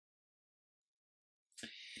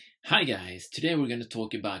Hi guys, today we're going to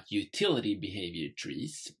talk about utility behavior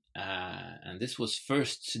trees. And this was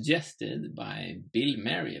first suggested by Bill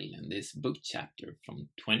Merrill in this book chapter from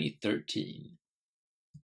 2013.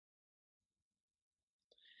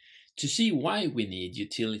 To see why we need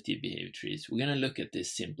utility behavior trees, we're going to look at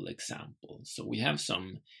this simple example. So we have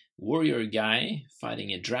some warrior guy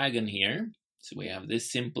fighting a dragon here. So we have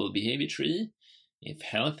this simple behavior tree. If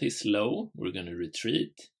health is low, we're going to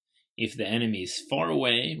retreat. If the enemy is far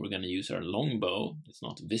away, we're going to use our longbow. It's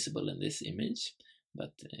not visible in this image,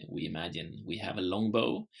 but we imagine we have a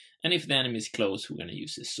longbow. And if the enemy is close, we're going to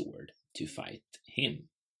use a sword to fight him.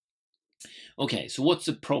 Okay, so what's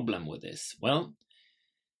the problem with this? Well,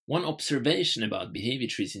 one observation about behavior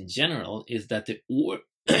trees in general is that the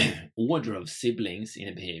order of siblings in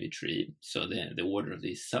a behavior tree, so the order of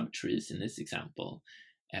these subtrees in this example,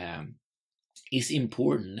 is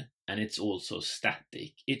important, and it's also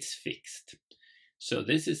static. It's fixed. So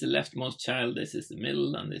this is the leftmost child, this is the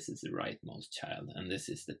middle, and this is the rightmost child, and this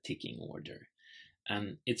is the ticking order.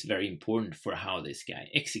 And it's very important for how this guy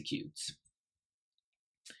executes.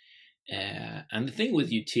 And the thing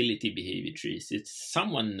with utility behavior trees, it's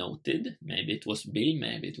someone noted, maybe it was Bill,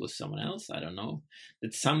 maybe it was someone else, I don't know,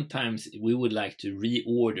 that sometimes we would like to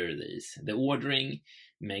reorder these. The ordering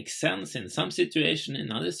makes sense in some situations.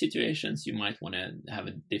 In other situations, you might want to have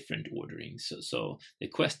a different ordering. So the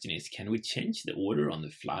question is, can we change the order on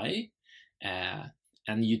the fly?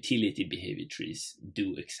 And utility behavior trees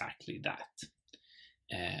do exactly that.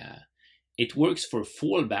 It works for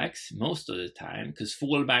fallbacks most of the time, because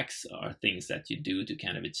fallbacks are things that you do to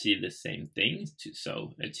kind of achieve the same thing, to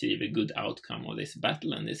achieve a good outcome of this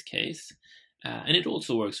battle in this case. And it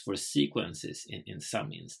also works for sequences in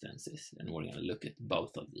some instances, and we're going to look at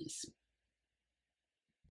both of these.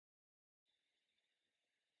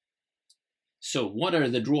 So what are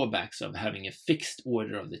the drawbacks of having a fixed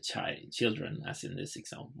order of the children, as in this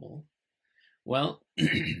example? Well,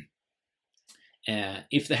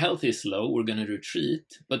 if the health is low, we're going to retreat.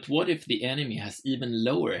 But what if the enemy has even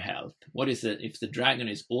lower health? What is it if the dragon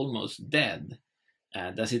is almost dead?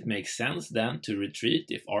 Does it make sense then to retreat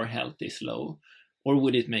if our health is low? Or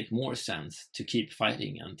would it make more sense to keep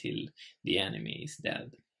fighting until the enemy is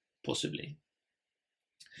dead? Possibly.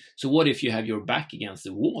 So what if you have your back against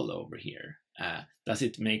the wall over here? Does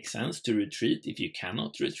it make sense to retreat if you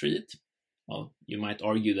cannot retreat? Well, you might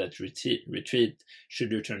argue that retreat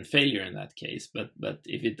should return failure in that case, but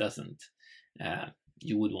if it doesn't,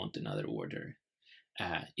 you would want another order.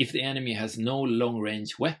 If the enemy has no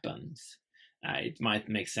long-range weapons, it might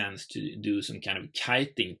make sense to do some kind of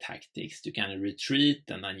kiting tactics to kind of retreat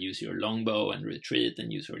and then use your longbow and retreat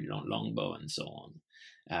and use your longbow and so on.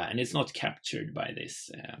 And it's not captured by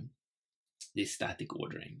this static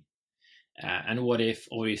ordering. And what if,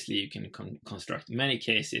 obviously, you can construct many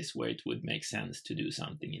cases where it would make sense to do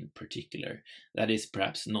something in particular that is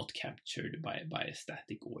perhaps not captured by a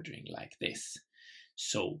static ordering like this.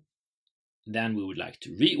 So then we would like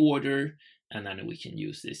to reorder, and then we can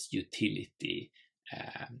use this utility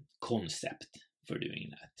concept for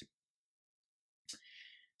doing that.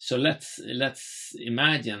 So let's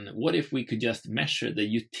imagine, what if we could just measure the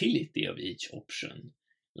utility of each option?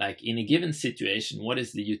 Like in a given situation, what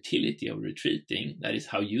is the utility of retreating? That is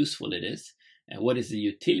how useful it is. And what is the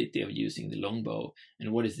utility of using the longbow?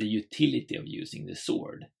 And what is the utility of using the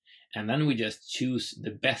sword? And then we just choose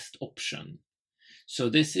the best option. So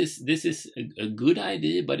this is a good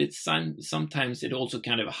idea, but it's sometimes it also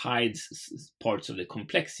kind of hides parts of the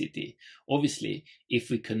complexity. Obviously, if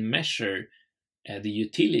we can measure the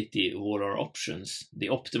utility of all our options, the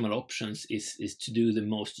optimal options is to do the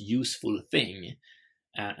most useful thing.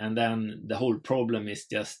 And then the whole problem is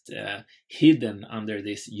just hidden under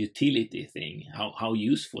this utility thing. How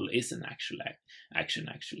useful is an actual action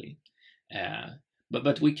actually?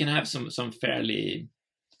 But we can have some fairly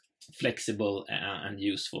flexible and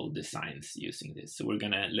useful designs using this. So we're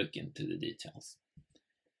going to look into the details.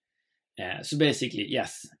 So basically,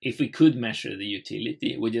 yes, if we could measure the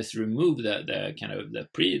utility, we just remove the kind of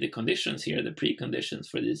the conditions here, the preconditions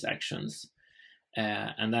for these actions.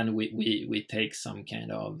 And then we take some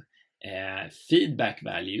kind of feedback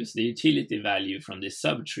values. The utility value from this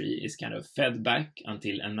subtree is kind of fed back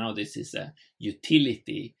until, and now this is a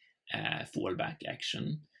utility fallback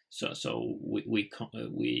action. So we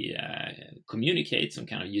communicate some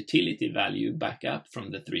kind of utility value back up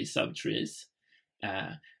from the three subtrees,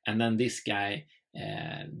 and then this guy,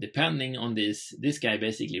 depending on this guy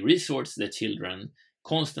basically resorts the children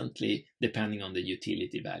constantly depending on the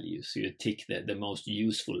utility value. So you tick the most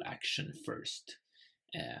useful action first,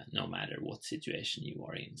 no matter what situation you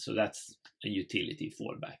are in. So that's a utility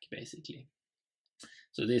fallback, basically.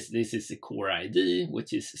 So this is a core ID,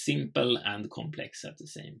 which is simple and complex at the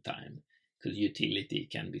same time, because utility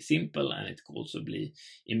can be simple and it can also be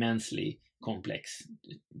immensely complex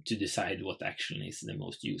to decide what action is the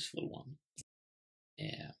most useful one.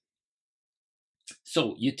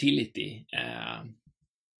 So utility.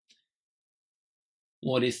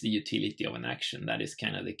 What is the utility of an action? That is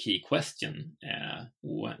kind of the key question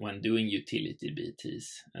when doing utility BTs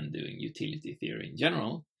and doing utility theory in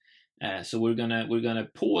general. So we're gonna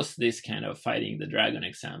pause this kind of fighting the dragon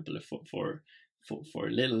example for a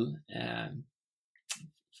little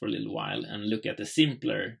while and look at a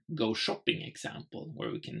simpler go shopping example where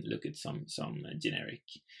we can look at some generic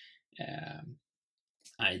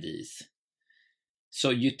IDs. So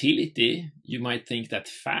utility, you might think that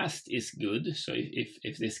fast is good. So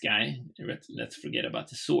if this guy, let's forget about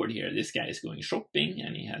the sword here, this guy is going shopping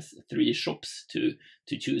and he has 3 shops to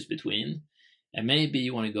choose between. And maybe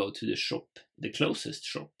you want to go to the shop, the closest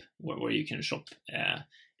shop, where you can shop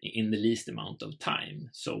in the least amount of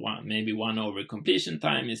time. So maybe 1 over completion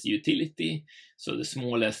time is utility. So the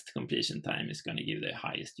smallest completion time is going to give the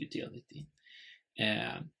highest utility.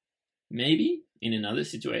 Maybe in another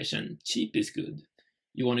situation, cheap is good.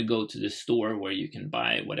 You want to go to the store where you can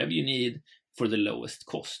buy whatever you need for the lowest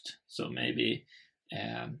cost. So maybe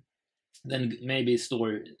then maybe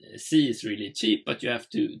store C is really cheap, but you have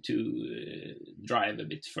to drive a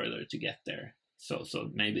bit further to get there. So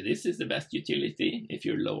maybe this is the best utility if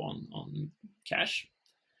you're low on cash.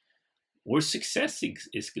 Or success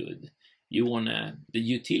is good. You wanna, the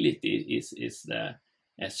utility is the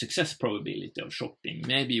success probability of shopping.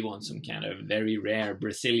 Maybe you want some kind of very rare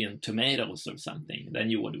Brazilian tomatoes or something.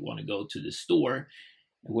 Then you would want to go to the store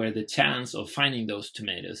where the chance of finding those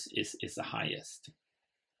tomatoes is the highest.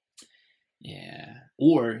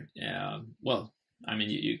 Or well, I mean,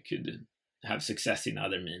 you could have success in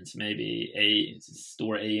other means. Maybe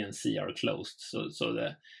store A and C are closed, so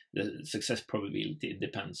the success probability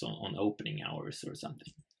depends on opening hours or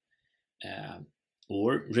something.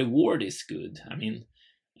 Or reward is good. I mean,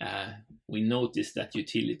 we notice that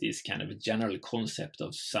utility is kind of a general concept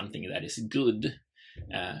of something that is good.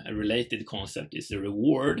 A related concept is the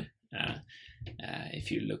reward. If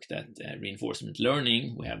you looked at reinforcement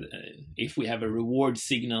learning, we have if we have a reward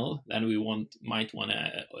signal, then we might want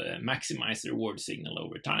to maximize the reward signal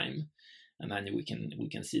over time, and then we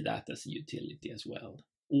can see that as a utility as well,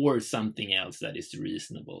 or something else that is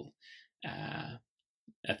reasonable.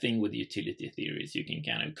 A thing with utility theories, you can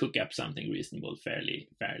kind of cook up something reasonable fairly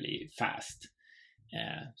fast.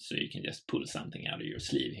 So you can just pull something out of your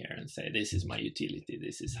sleeve here and say, this is my utility,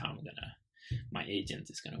 this is how my agent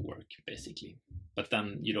is gonna work, basically. But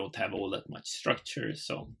then you don't have all that much structure.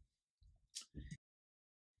 So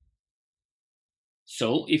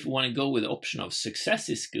if you want to go with the option of success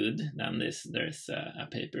is good, then there's a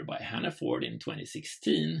paper by Hannaford in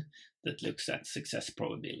 2016 that looks at success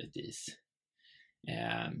probabilities.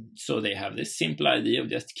 So they have this simple idea of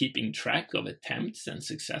just keeping track of attempts and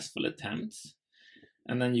successful attempts.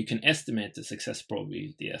 And then you can estimate the success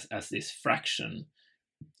probability as this fraction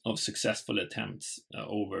of successful attempts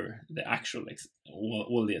over the actual,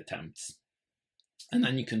 all the attempts. And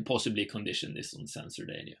then you can possibly condition this on sensor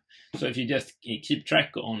data. So if you just keep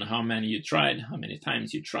track on how many you tried, how many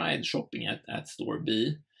times you tried shopping at store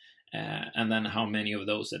B, and then how many of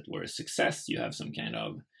those that were a success, you have some kind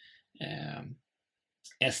of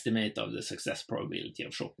estimate of the success probability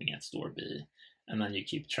of shopping at store B. And then you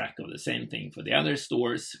keep track of the same thing for the other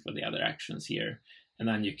stores, for the other actions here. And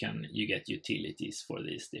then you get utilities for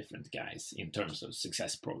these different guys in terms of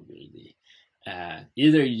success probability.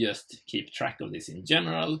 Either you just keep track of this in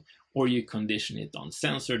general, or you condition it on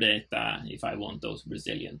sensor data. If I want those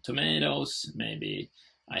Brazilian tomatoes, maybe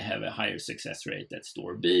I have a higher success rate at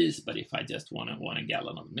store B's, but if I just want a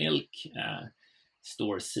gallon of milk,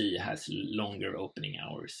 store C has longer opening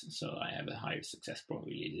hours, so I have a higher success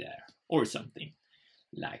probability there, or something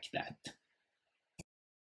like that.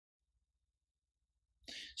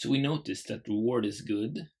 So we noticed that reward is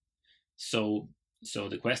good. So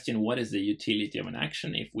the question, what is the utility of an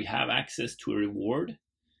action? If we have access to a reward,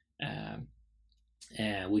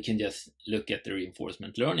 we can just look at the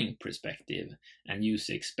reinforcement learning perspective and use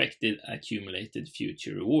the expected accumulated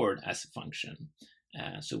future reward as a function.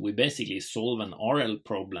 So we basically solve an RL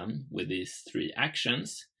problem with these 3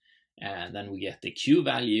 actions. Then we get the Q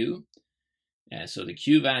value. So the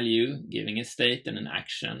Q value, giving a state and an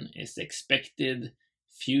action, is the expected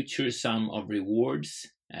future sum of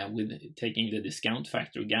rewards with taking the discount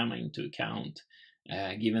factor gamma into account,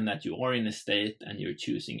 given that you are in a state and you're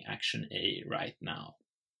choosing action A right now.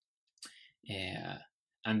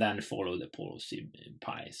 and then follow the policy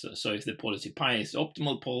pi. So if the policy pi is the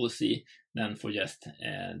optimal policy, then for just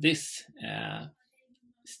this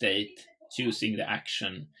state, choosing the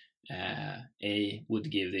action A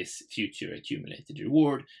would give this future accumulated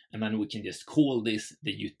reward, and then we can just call this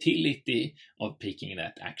the utility of picking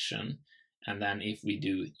that action. And then if we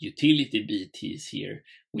do utility BTs here,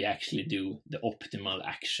 we actually do the optimal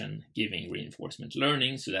action giving reinforcement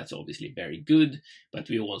learning. So that's obviously very good, but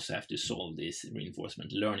we also have to solve this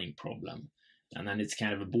reinforcement learning problem. And then it's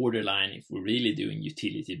kind of a borderline if we're really doing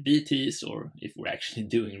utility BTs or if we're actually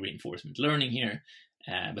doing reinforcement learning here.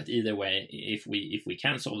 But either way, if we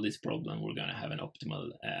can solve this problem, we're going to have an optimal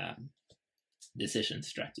decision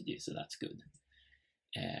strategy. So that's good.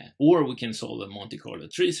 Or we can solve a Monte Carlo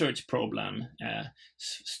tree search problem,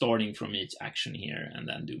 starting from each action here and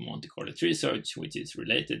then do Monte Carlo tree search, which is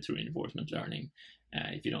related to reinforcement learning.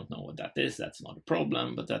 If you don't know what that is, that's not a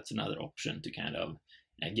problem, but that's another option to kind of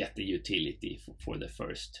get the utility for the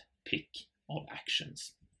first pick of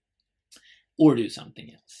actions, or do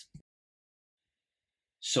something else.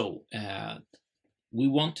 So we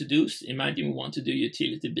want to do, imagine we want to do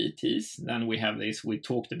utility BTs, then we have this, we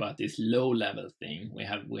talked about this low level thing. We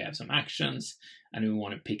have some actions and we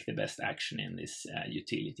want to pick the best action in this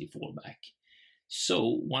utility fallback.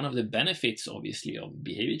 So one of the benefits obviously of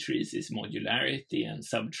behavior trees is modularity and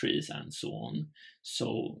subtrees and so on.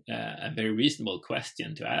 So a very reasonable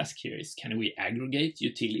question to ask here is, can we aggregate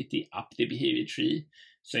utility up the behavior tree?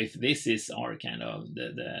 So if this is our kind of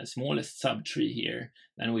the smallest subtree here,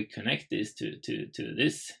 then we connect this to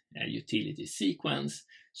this utility sequence.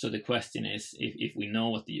 So the question is, if we know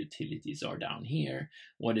what the utilities are down here,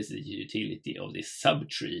 what is the utility of this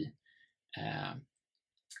subtree?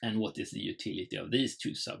 And what is the utility of these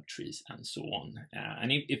two subtrees, and so on.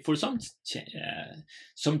 And if for some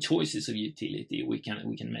choices of utility, we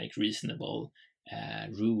can make reasonable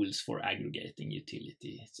rules for aggregating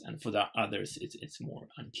utilities, and for the others, it's more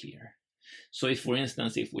unclear. So if, for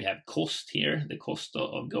instance, if we have cost here, the cost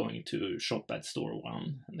of going to shop at store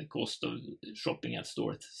 1, and the cost of shopping at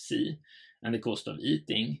store C, and the cost of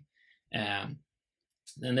eating,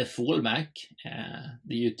 then the fallback,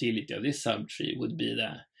 the utility of this subtree would be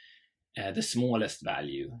the smallest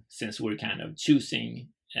value, since we're kind of choosing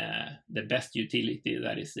the best utility,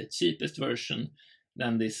 that is the cheapest version.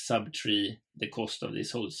 Then this subtree, the cost of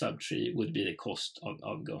this whole subtree would be the cost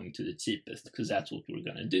of going to the cheapest, because that's what we're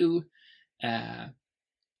going to do.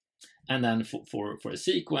 And then for a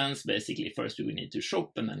sequence, basically first we need to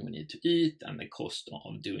shop and then we need to eat, and the cost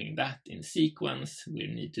of doing that in sequence, we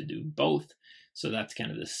need to do both. So that's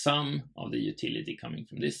kind of the sum of the utility coming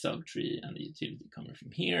from this subtree and the utility coming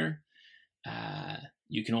from here.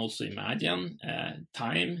 You can also imagine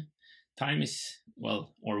time is,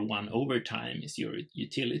 well, or 1 over time is your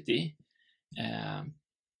utility.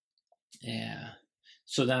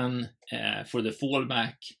 So then for the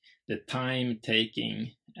fallback, the time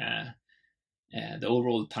taking, the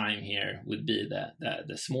overall time here would be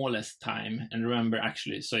the smallest time. And remember,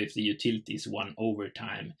 actually, so if the utility is 1 over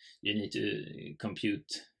time, you need to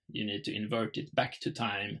compute, you need to invert it back to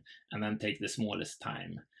time and then take the smallest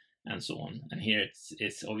time, and so on. And here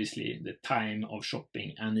it's obviously the time of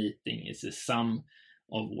shopping and eating is the sum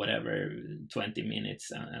of whatever 20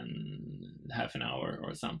 minutes and half an hour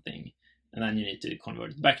or something. And then you need to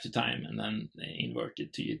convert it back to time and then invert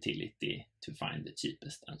it to utility to find the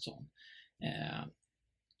cheapest, and so on.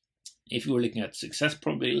 If we're looking at success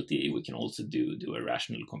probability, we can also do a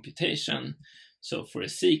rational computation. So for a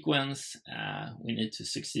sequence, we need to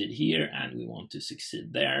succeed here and we want to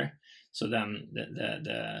succeed there. So then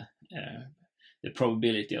the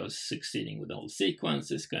probability of succeeding with the whole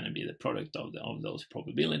sequence is going to be the product of those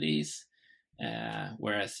probabilities.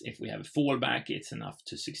 Whereas if we have a fallback, it's enough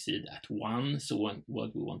to succeed at 1. So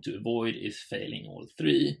what we want to avoid is failing all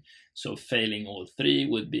 3. So failing all 3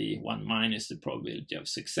 would be 1 minus the probability of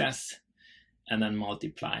success, and then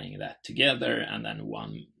multiplying that together, and then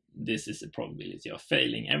 1. This is the probability of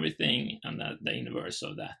failing everything, and that the inverse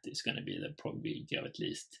of that is going to be the probability of at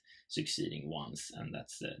least succeeding once, and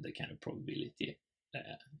that's the kind of probability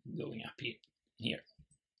going up here.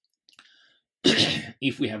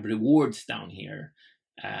 If we have rewards down here,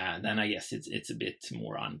 then I guess it's a bit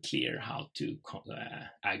more unclear how to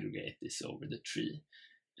aggregate this over the tree,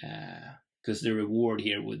 because the reward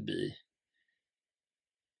here would be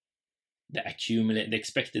the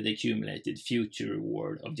expected accumulated future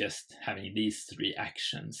reward of just having these 3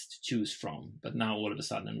 actions to choose from. But now all of a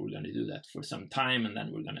sudden we're going to do that for some time, and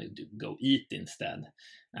then we're going to go eat instead,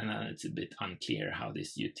 and then it's a bit unclear how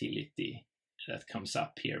this utility that comes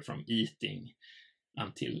up here from eating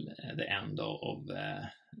until the end of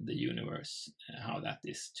the universe, how that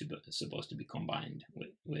is supposed to be combined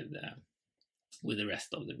with the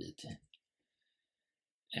rest of the BT.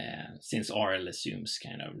 Since RL assumes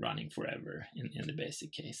kind of running forever in the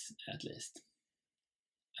basic case, at least.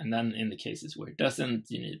 And then in the cases where it doesn't,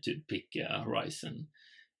 you need to pick a horizon,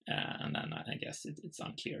 and then I guess it's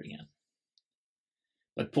unclear again.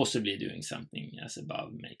 But possibly doing something as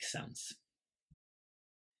above makes sense.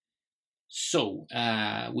 So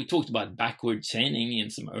we talked about backward chaining in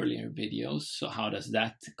some earlier videos. So how does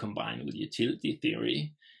that combine with utility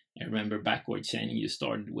theory? I remember backward chaining, you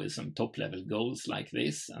started with some top-level goals like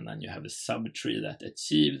this, and then you have a subtree that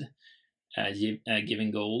achieved a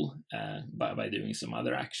given goal by doing some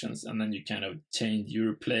other actions, and then you kind of you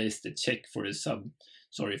replace the check for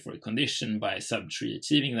a condition by a subtree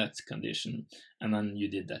achieving that condition, and then you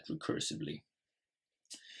did that recursively.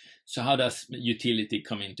 So how does utility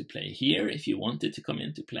come into play here if you want it to come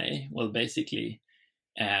into play? Well, basically,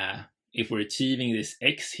 if we're achieving this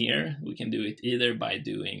x here, we can do it either by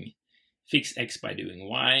doing fix x by doing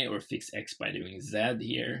y or fix x by doing z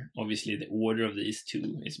here. Obviously, the order of these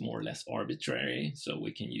two is more or less arbitrary, so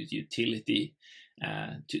we can use utility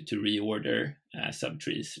to reorder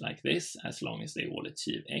subtrees like this as long as they all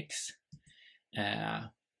achieve x.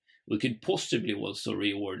 We could possibly also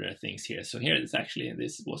reorder things here. So here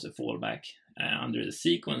this was a fallback under the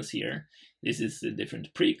sequence here. This is the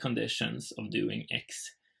different preconditions of doing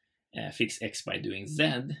x. Fix x by doing z.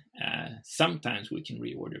 Sometimes we can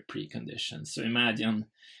reorder preconditions. So imagine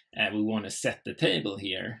we want to set the table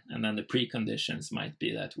here, and then the preconditions might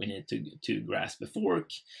be that we need to grasp a fork,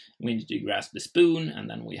 we need to grasp a spoon, and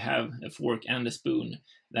then we have a fork and a spoon,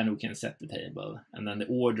 then we can set the table. And then the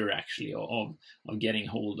order actually of getting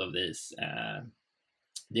hold of these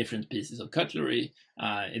different pieces of cutlery,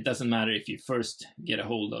 it doesn't matter if you first get a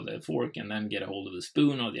hold of the fork and then get a hold of the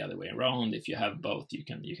spoon, or the other way around. If you have both, you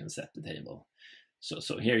can set the table.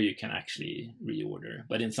 So here you can actually reorder,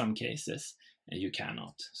 but in some cases you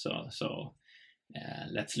cannot. So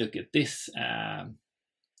let's look at this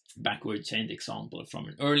backward chained example from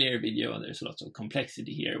an earlier video. There's lots of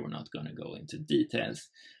complexity here. We're not going to go into details,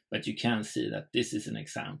 but you can see that this is an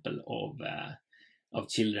example of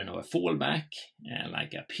children of a fallback,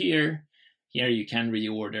 like up here. Here you can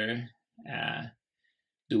reorder.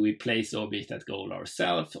 Do we place the object at goal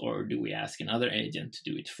ourselves, or do we ask another agent to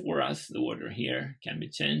do it for us? The order here can be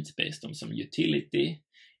changed based on some utility.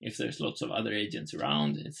 If there's lots of other agents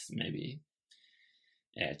around, it's maybe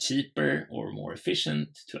cheaper or more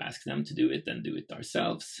efficient to ask them to do it than do it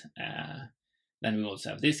ourselves. Then we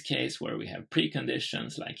also have this case where we have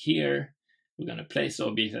preconditions, like here. We're going to place the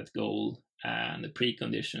object at goal, and the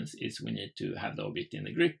preconditions is we need to have the object in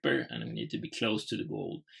the gripper, and we need to be close to the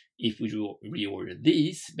goal. If we reorder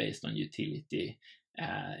these based on utility,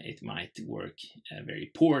 it might work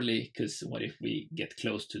very poorly, because what if we get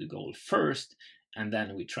close to the goal first, and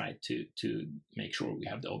then we try to make sure we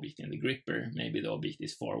have the object in the gripper? Maybe the object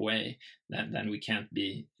is far away, then we can't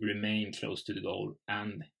remain close to the goal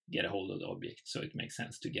and get a hold of the object. So it makes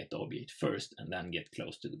sense to get the object first and then get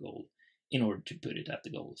close to the goal in order to put it at the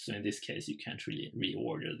goal. So in this case, you can't really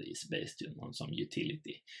reorder these based on some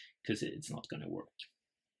utility, because it's not going to work.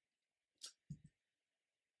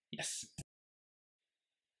 Yes.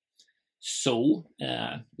 So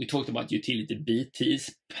we talked about utility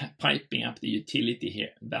BTs. Piping up the utility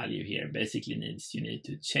here value here basically means you need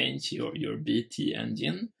to change your BT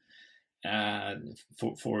engine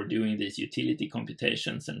for doing these utility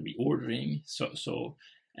computations and reordering.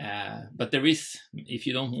 But there is, if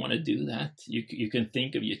you don't want to do that, you can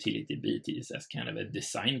think of utility BTs as kind of a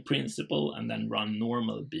design principle and then run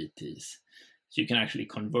normal BTs. So you can actually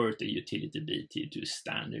convert a utility BT to a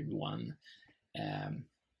standard one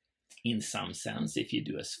in some sense if you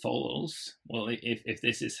do as follows. Well, if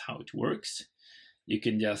this is how it works, you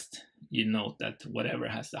can just, note that whatever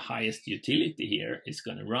has the highest utility here is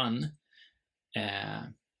going to run.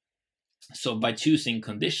 So by choosing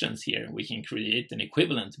conditions here, we can create an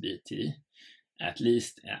equivalent BT, at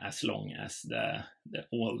least as long as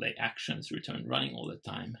all the actions return running all the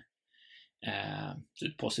time. So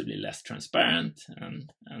it's possibly less transparent,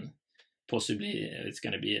 and possibly it's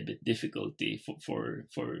going to be a bit difficulty for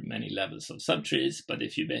many levels of subtrees. But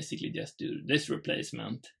if you basically just do this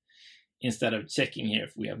replacement, instead of checking here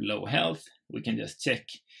if we have low health, we can just check.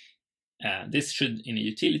 This should, in a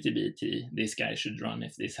utility BT, this guy should run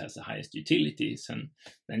if this has the highest utilities, and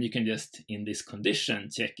then you can just, in this condition,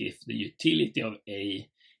 check if the utility of A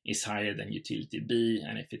is higher than utility B,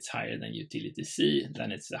 and if it's higher than utility C,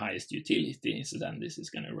 then it's the highest utility, so then this is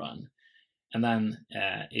going to run. And then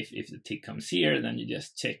if the tick comes here, then you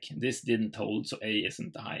just check this didn't hold, so A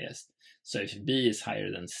isn't the highest. So if B is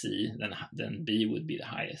higher than C, then B would be the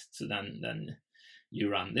highest. So then you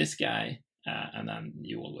run this guy, and then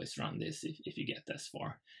you always run this if you get this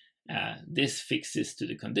far. This fixes to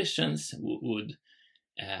the conditions would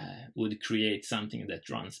create something that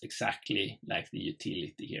runs exactly like the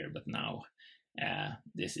utility here, but now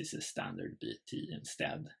this is a standard BT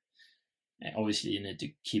instead. Obviously, you need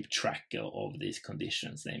to keep track of these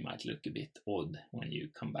conditions. They might look a bit odd when you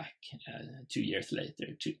come back 2 years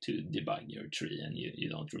later to debug your tree and you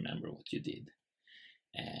don't remember what you did.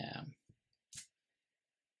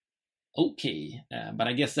 Okay, but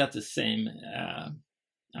I guess that's the same.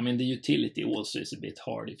 I mean, the utility also is a bit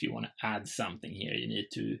hard. If you want to add something here, you need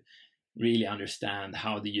to really understand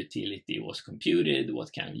how the utility was computed,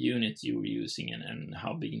 what kind of units you were using, and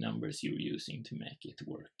how big numbers you were using to make it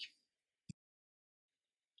work.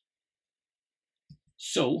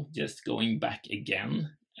 So just going back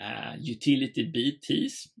again, utility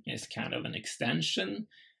BTs is kind of an extension.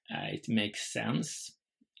 It makes sense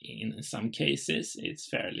in some cases. It's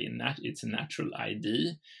it's a natural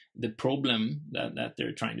ID. The problem that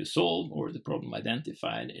they're trying to solve, or the problem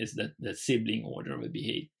identified, is that the sibling order of a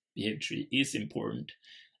behavior tree is important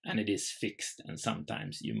and it is fixed, and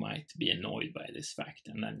sometimes you might be annoyed by this fact,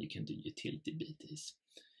 and then you can do utility BTs.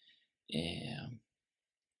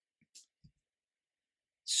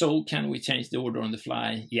 So can we change the order on the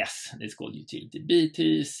fly? Yes, it's called utility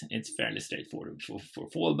BTs. It's fairly straightforward for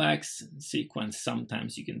fallbacks. Sequence,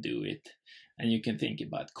 sometimes you can do it. And you can think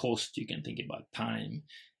about cost, you can think about time.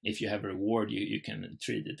 If you have a reward, you can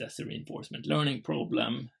treat it as a reinforcement learning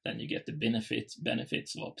problem. Then you get the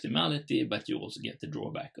benefits of optimality, but you also get the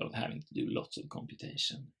drawback of having to do lots of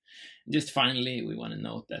computation. Just finally, we want to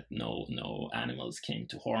note that no animals came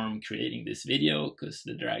to harm creating this video, because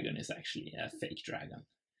the dragon is actually a fake dragon.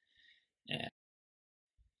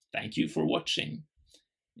 Thank you for watching.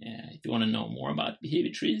 If you want to know more about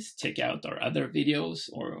behavior trees, check out our other videos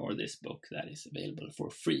or this book that is available for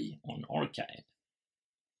free on archive.